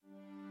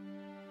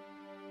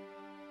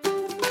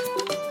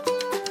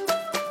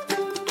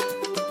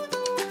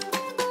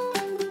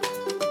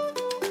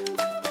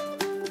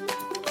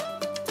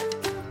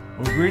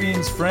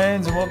Greetings,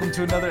 friends, and welcome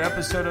to another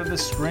episode of the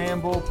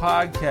Scramble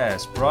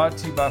Podcast, brought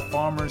to you by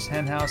Farmers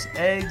Henhouse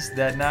Eggs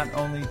that not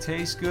only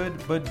taste good,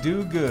 but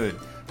do good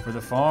for the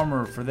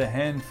farmer, for the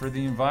hen, for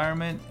the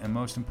environment, and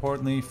most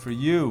importantly, for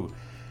you.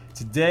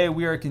 Today,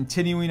 we are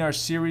continuing our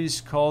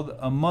series called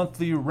A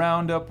Monthly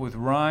Roundup with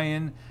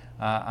Ryan.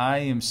 I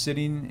am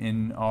sitting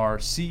in our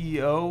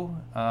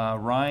CEO,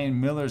 Ryan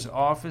Miller's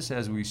office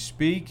as we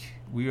speak.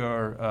 We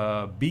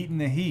are beating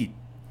the heat,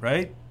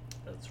 right?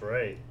 That's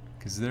right.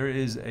 Because there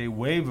is a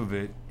wave of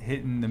it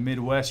hitting the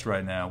Midwest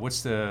right now.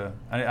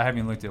 I haven't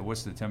even looked at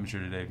what's the temperature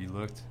today. Have you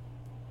looked?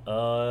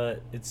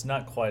 It's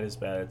not quite as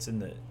bad. It's in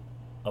the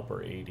upper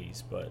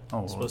 80s, but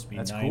it's supposed to be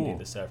 90 cool.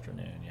 This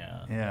afternoon.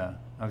 Yeah. Yeah,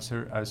 I was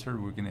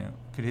heard we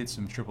could hit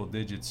some triple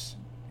digits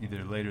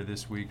either later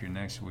this week or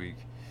next week.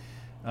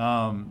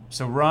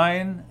 So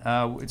Ryan,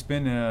 it's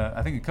been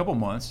I think a couple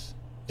months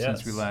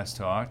since we last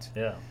talked.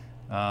 Yeah.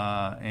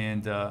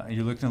 And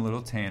you're looking a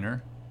little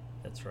tanner.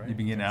 That's right. You've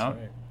been getting out.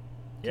 Right.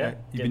 Yeah,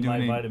 you've getting been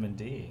doing my vitamin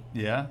D.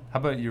 Yeah.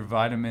 How about your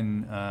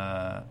vitamin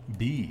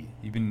B?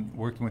 You've been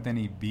working with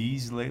any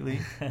bees lately?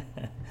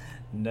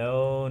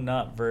 No,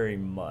 not very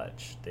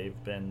much. They've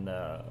been.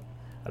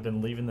 I've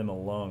been leaving them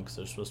alone because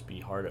they're supposed to be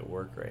hard at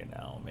work right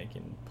now,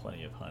 making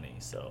plenty of honey.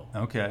 So.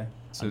 Okay.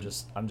 So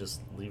I'm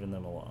just leaving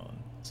them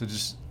alone. So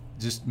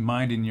just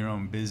minding your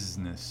own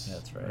business.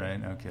 That's right.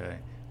 Right.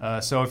 Okay.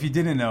 So if you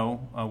didn't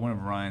know, one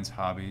of Ryan's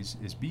hobbies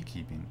is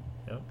beekeeping.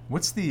 Yep.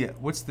 What's the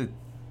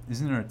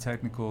Isn't there a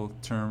technical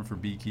term for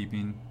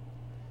beekeeping?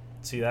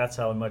 See, that's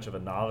how much of a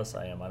novice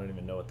I am. I don't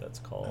even know what that's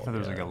called. I thought there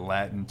was like a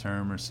Latin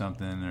term or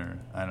something, or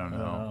I don't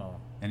know.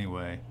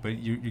 Anyway, but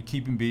you're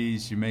keeping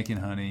bees, you're making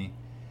honey,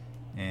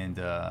 and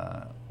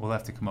we'll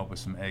have to come up with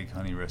some egg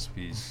honey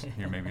recipes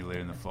here maybe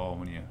later in the fall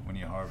when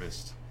you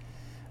harvest.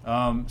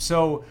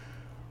 So,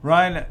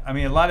 Ryan, I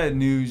mean, a lot of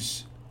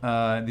news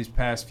these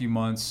past few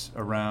months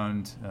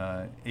around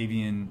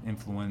avian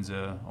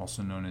influenza,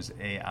 also known as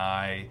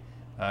AI.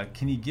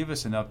 Can you give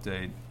us an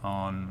update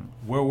on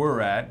where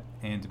we're at,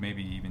 and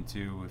maybe even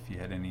too, if you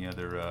had any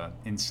other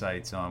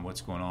insights on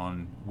what's going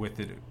on with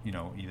it,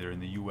 either in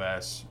the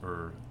U.S.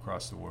 or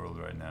across the world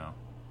right now?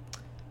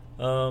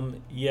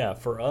 Yeah,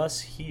 for us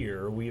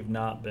here, we've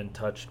not been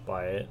touched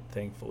by it.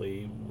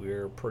 Thankfully,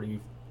 we're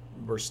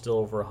still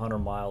over 100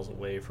 miles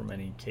away from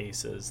any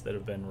cases that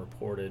have been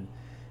reported,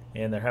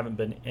 and there haven't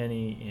been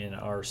any in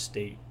our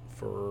state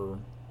for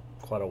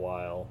quite a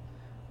while.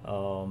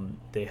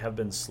 They have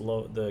been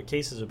slow. The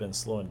cases have been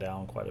slowing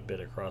down quite a bit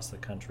across the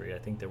country. I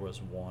think there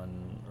was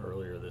one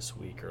earlier this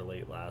week or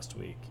late last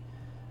week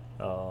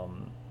out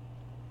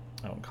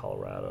in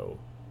Colorado.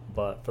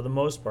 But for the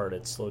most part,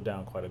 it's slowed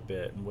down quite a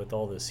bit. And with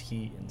all this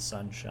heat and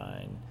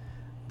sunshine,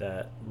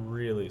 that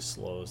really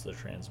slows the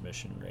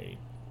transmission rate.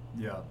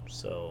 Yeah.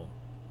 So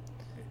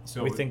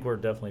we think we're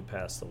definitely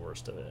past the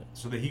worst of it.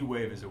 So the heat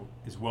wave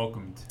is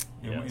welcomed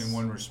in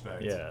one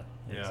respect. Yeah,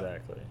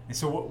 exactly. And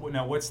so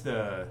what's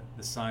the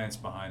science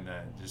behind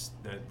that?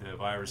 Just that the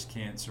virus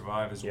can't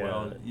survive as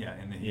well? Yeah,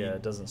 in the heat? Yeah,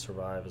 it doesn't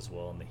survive as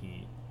well in the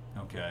heat.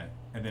 Okay.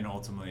 And then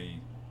ultimately,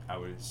 I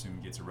would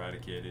assume gets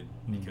eradicated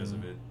because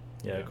of it.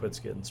 Yeah, it quits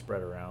getting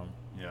spread around.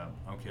 Yeah,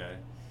 okay.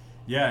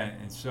 Yeah,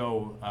 and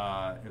so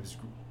it was...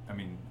 I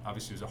mean,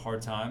 obviously it was a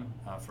hard time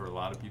for a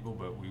lot of people,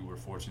 but we were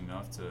fortunate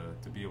enough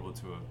to be able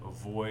to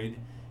avoid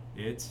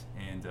it,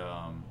 and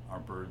our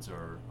birds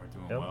are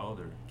doing well.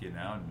 They're getting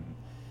out and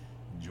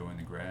enjoying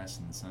the grass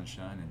and the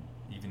sunshine, and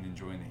even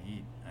enjoying the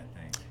heat, I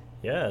think.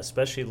 Yeah,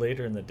 especially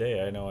later in the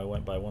day. I know I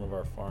went by one of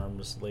our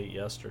farms late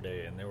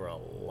yesterday, and there were a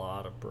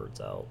lot of birds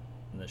out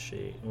in the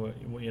shade,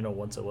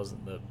 once it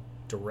wasn't the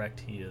direct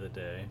heat of the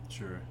day.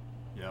 Sure,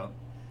 yeah.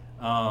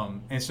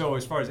 And so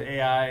as far as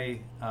AI...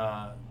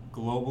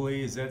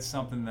 globally, is that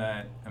something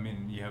that, I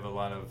mean, you have a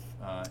lot of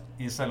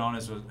insight on?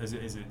 Is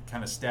it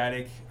kind of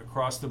static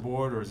across the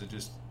board, or is it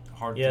just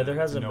hard to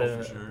know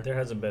for sure? There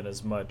hasn't been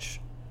as much.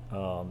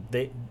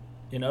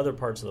 In other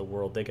parts of the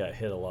world, they got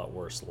hit a lot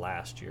worse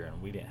last year, and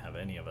we didn't have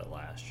any of it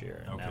last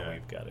year, and now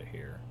we've got it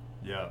here.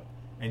 Yeah.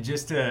 And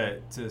just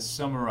to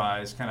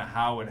summarize kind of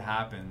how it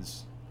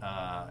happens,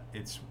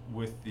 it's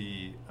with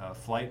the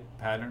flight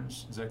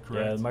patterns, is that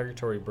correct? Yeah, the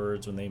migratory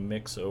birds, when they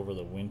mix over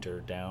the winter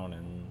down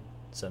in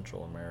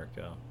Central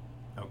America.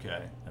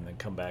 Okay. And then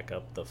come back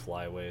up the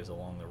flyways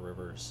along the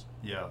rivers.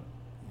 Yeah.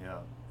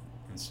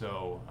 And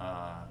so,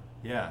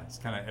 it's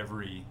kind of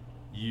every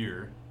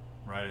year,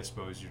 right? I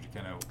suppose you're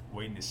kind of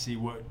waiting to see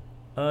what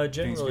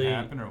things can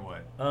happen, or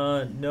what?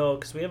 No,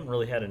 because we haven't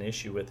really had an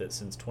issue with it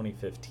since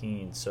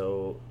 2015,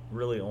 so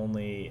really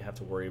only have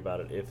to worry about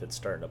it if it's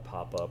starting to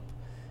pop up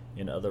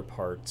in other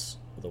parts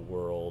of the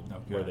world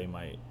where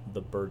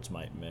the birds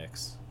might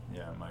mix.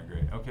 Yeah,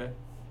 migrate. Okay.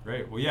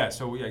 Great. Well, yeah.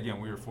 So we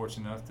were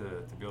fortunate enough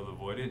to be able to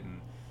avoid it,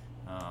 and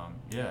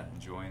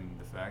enjoying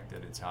the fact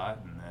that it's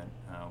hot and that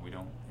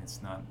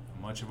it's not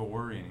much of a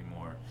worry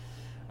anymore.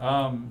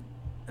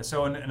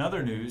 So in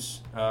other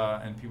news,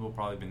 and people have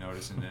probably been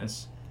noticing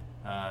this,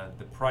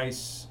 the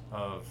price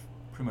of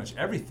pretty much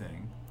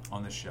everything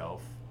on the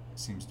shelf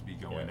seems to be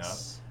going up.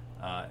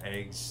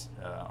 eggs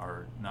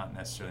are not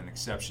necessarily an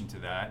exception to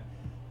that.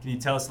 Can you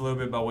tell us a little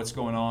bit about what's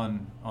going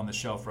on the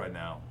shelf right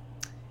now?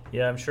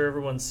 Yeah, I'm sure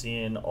everyone's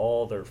seeing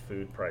all their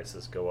food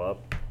prices go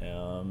up,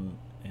 and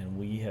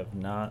we have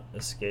not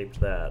escaped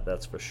that,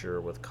 that's for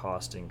sure, with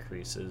cost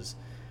increases.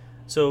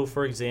 So,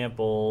 for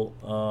example,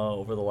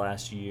 over the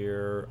last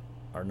year,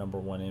 our number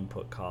one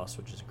input cost,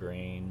 which is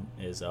grain,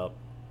 is up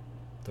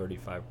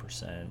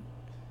 35%.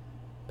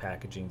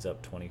 Packaging's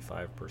up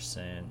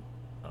 25%.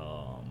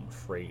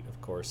 Freight, of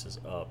course, is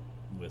up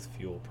with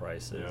fuel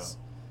prices.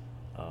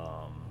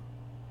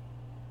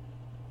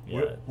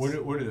 What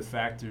are the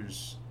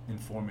factors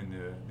informing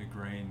the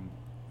grain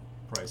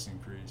price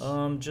increase?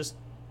 Just,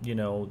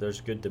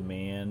 there's good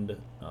demand.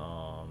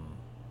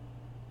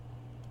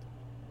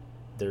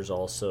 There's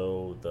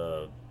also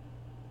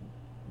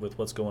with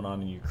what's going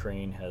on in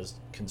Ukraine has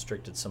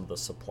constricted some of the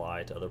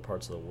supply to other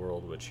parts of the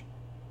world, which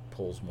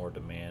pulls more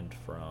demand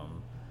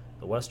from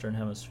the Western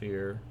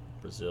Hemisphere,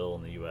 Brazil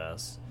and the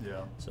U.S.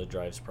 Yeah. So it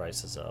drives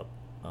prices up.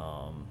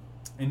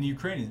 And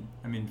Ukraine,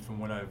 from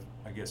what I've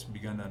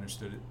begun to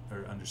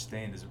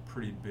understand, is a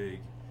pretty big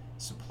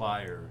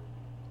supplier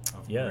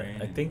of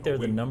grain. I think they're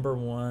the number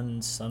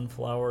one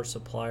sunflower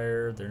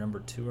supplier. They're number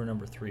 2 or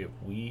number 3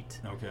 of wheat.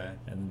 Okay.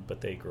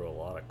 But they grow a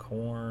lot of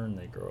corn.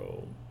 They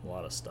grow a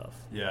lot of stuff.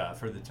 Yeah, I've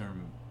heard the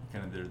term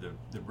kind of they're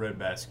the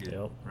breadbasket,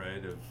 yep.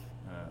 right, of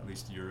at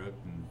least Europe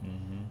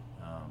and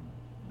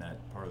that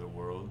part of the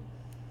world.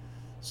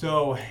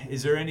 So,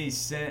 is there any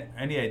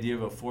idea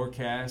of a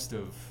forecast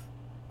of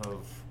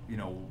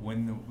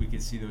when we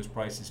could see those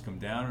prices come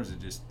down, or is it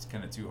just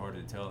kind of too hard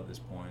to tell at this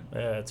point?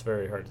 Yeah, it's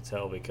very hard to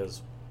tell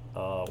because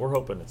we're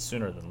hoping it's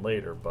sooner than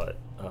later, but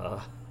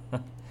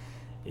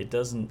it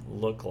doesn't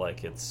look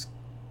like it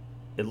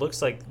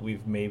looks like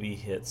we've maybe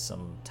hit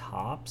some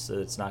tops.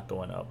 It's not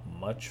going up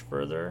much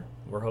further,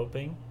 we're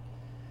hoping,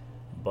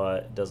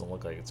 but it doesn't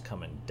look like it's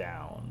coming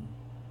down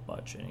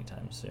much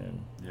anytime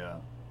soon. Yeah.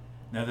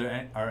 Now,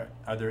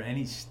 are there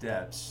any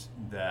steps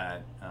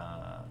that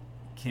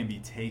can be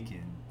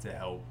taken to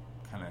help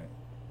kind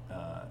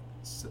of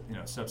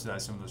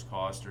subsidize some of those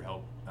costs or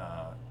help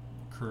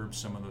curb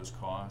some of those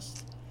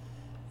costs?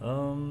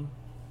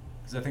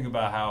 Because I think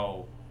about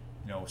how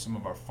some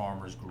of our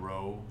farmers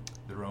grow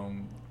their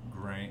own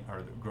grain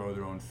or grow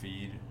their own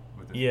feed.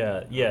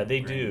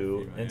 They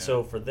do, and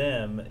so for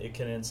them, it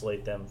can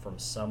insulate them from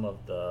some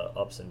of the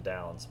ups and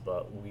downs,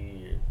 but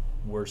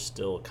we're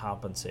still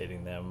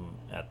compensating them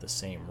at the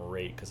same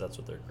rate because that's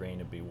what their grain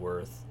would be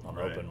worth on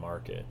the open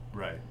market.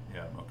 Right.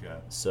 Yeah. Okay.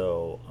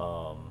 So,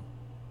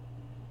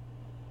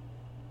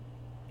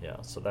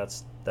 so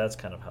that's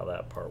kind of how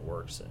that part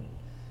works, and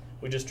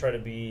we just try to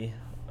be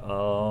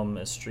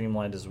as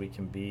streamlined as we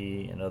can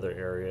be in other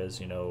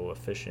areas.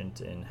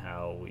 Efficient in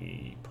how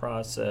we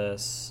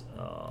process.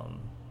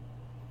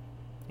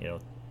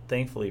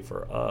 Thankfully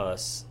for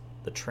us,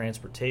 the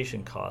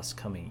transportation costs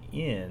coming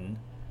in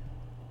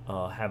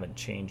haven't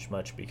changed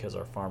much because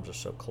our farms are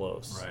so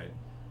close. Right.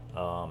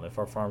 If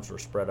our farms were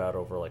spread out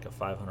over like a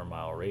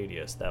 500-mile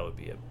radius, that would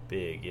be a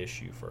big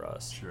issue for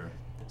us. Sure.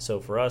 So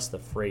for us, the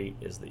freight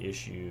is the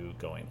issue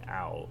going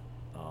out.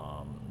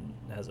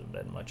 Hasn't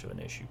been much of an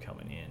issue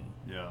coming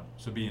in. Yeah.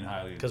 So being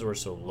highly because we're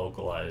so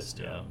localized.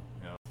 Yeah.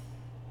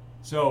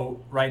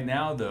 So right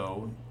now,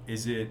 though,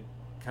 is it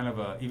kind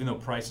of even though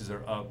prices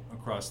are up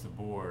across the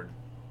board,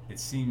 it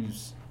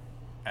seems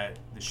at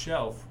the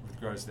shelf with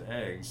regards to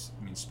eggs,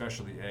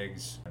 specialty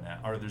eggs,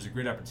 there's a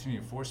great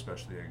opportunity for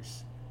specialty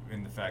eggs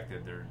in the fact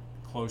that they're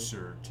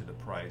closer to the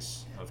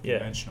price of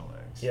conventional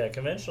eggs. Yeah,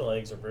 conventional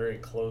eggs are very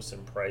close in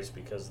price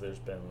because there's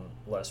been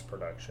less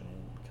production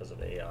because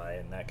of AI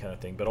and that kind of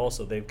thing, but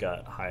also they've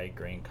got high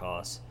grain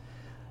costs.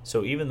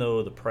 So even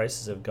though the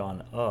prices have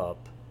gone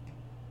up,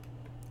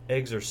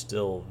 eggs are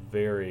still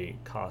very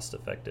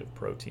cost-effective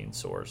protein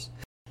source.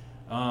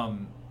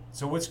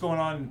 So what's going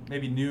on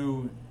maybe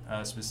new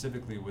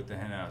specifically with the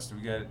hen house?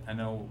 I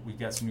know we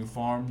got some new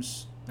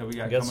farms that we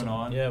got coming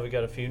on. Yeah, we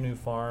got a few new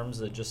farms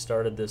that just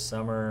started this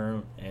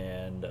summer,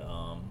 and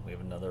we have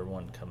another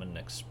one coming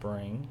next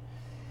spring.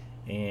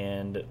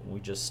 And we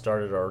just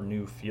started our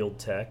new field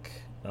tech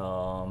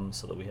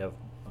so that we have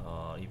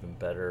even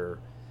better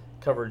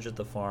coverage at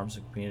the farms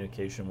and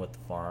communication with the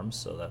farms,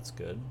 so that's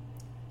good.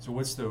 So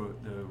what's the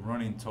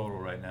running total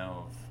right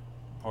now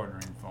of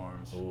partnering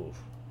farms? Ooh.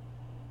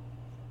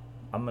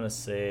 I'm going to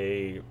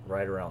say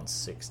right around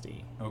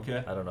 60.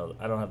 Okay. I don't know.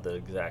 I don't have the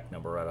exact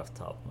number right off the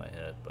top of my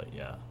head, but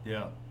yeah.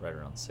 Yeah. Right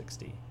around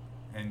 60.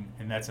 And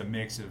that's a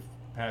mix of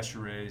pasture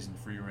raised and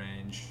free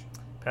range?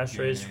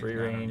 Pasture raised, free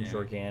range,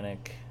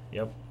 organic.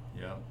 Yep.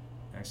 Yep.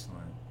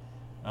 Excellent.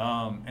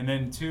 And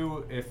then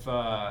too,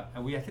 I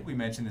think we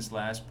mentioned this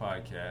last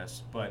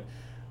podcast, but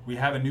we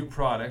have a new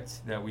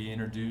product that we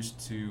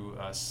introduced to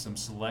some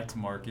select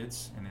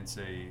markets, and it's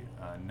a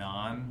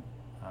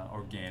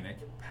non-organic,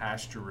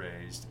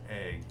 pasture-raised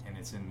egg, and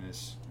it's in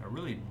this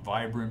really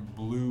vibrant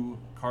blue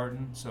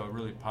carton, so it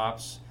really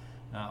pops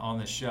on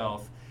the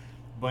shelf.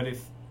 But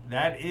if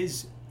that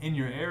is in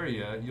your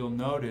area, you'll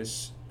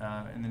notice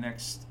in the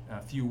next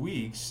few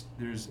weeks,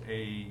 there's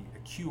a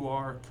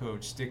QR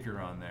code sticker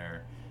on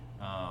there.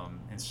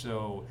 And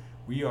so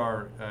we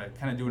are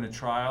kind of doing a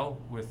trial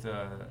with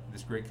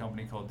this great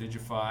company called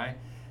Digify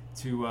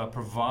to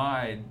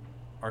provide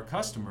our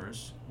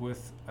customers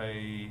with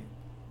a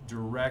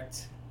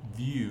direct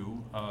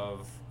view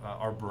of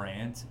our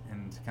brand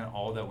and kind of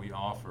all that we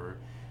offer.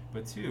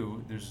 But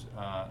two, there's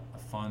a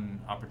fun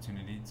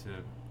opportunity to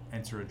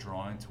enter a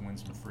drawing to win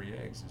some free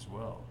eggs as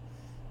well.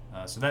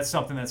 So that's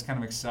something that's kind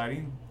of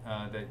exciting.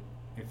 That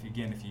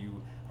if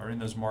you are in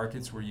those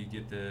markets where you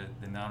get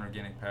the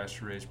non-organic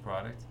pasture-raised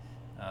product,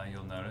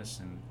 you'll notice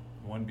and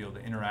be able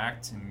to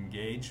interact and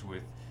engage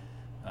with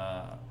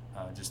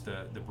just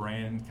the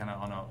brand kind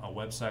of on a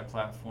website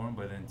platform,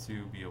 but then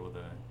two, be able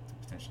to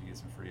potentially get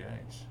some free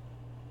eggs.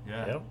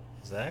 Yeah. Yep.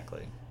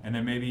 Exactly. And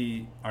then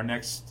maybe our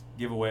next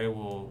giveaway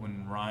will,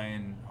 when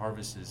Ryan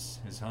harvests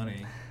his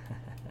honey,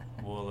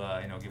 we'll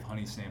give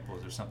honey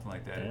samples or something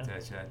like that,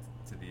 attach that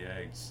to the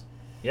eggs.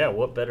 Yeah,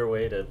 what better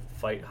way to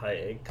fight high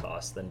egg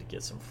costs than to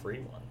get some free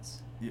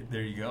ones? Yeah,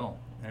 there you go.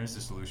 There's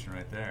the solution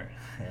right there.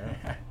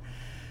 Yeah.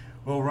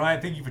 Well,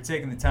 Ryan, thank you for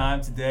taking the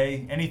time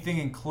today. Anything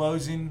in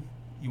closing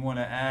you want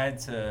to add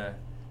to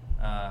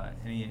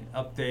any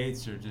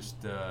updates or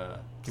just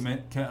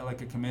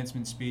like a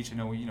commencement speech? I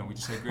know we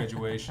just had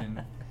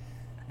graduation.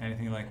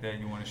 Anything like that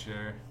you want to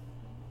share?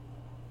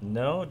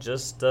 No,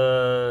 just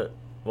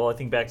well, I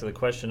think back to the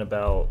question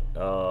about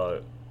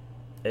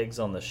eggs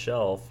on the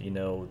shelf.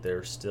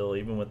 They're still,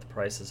 even with the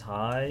prices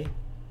high,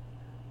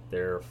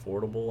 they're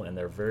affordable and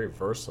they're very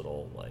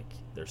versatile. Like,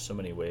 there's so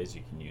many ways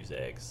you can use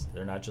eggs.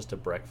 They're not just a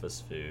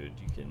breakfast food.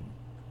 You can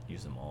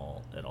use them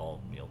all at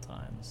all meal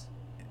times.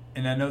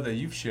 And I know that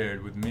you've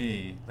shared with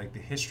me like the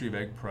history of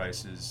egg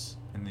prices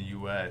in the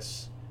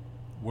U.S.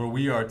 where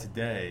we are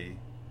today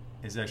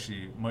is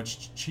actually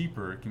much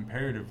cheaper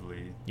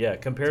comparatively. Yeah,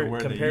 compared to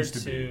where they used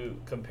to be.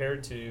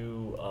 Compared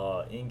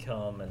to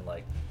income and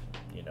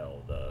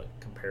the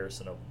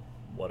comparison of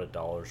what a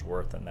dollar's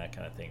worth and that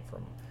kind of thing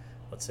from,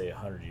 let's say,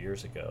 100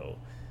 years ago.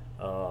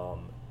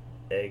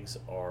 Eggs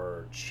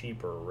are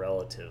cheaper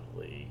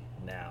relatively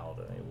now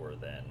than they were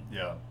then.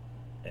 Yeah.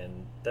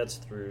 And that's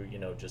through,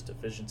 just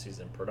efficiencies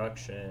in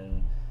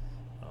production,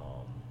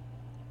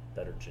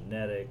 better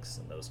genetics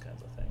and those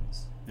kinds of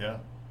things. Yeah.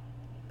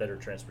 Better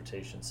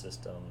transportation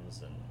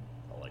systems and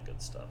all that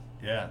good stuff.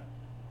 Yeah.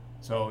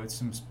 So it's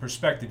some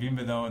perspective,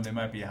 even though they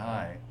might be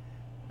high,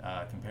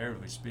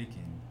 comparatively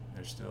speaking,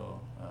 they're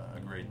still a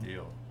great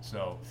deal.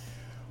 So,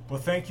 well,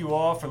 thank you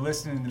all for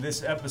listening to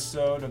this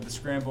episode of the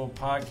Scramble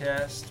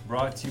Podcast,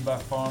 brought to you by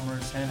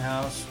Farmers Hen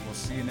House. We'll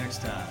see you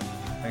next time.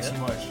 Thanks so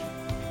much.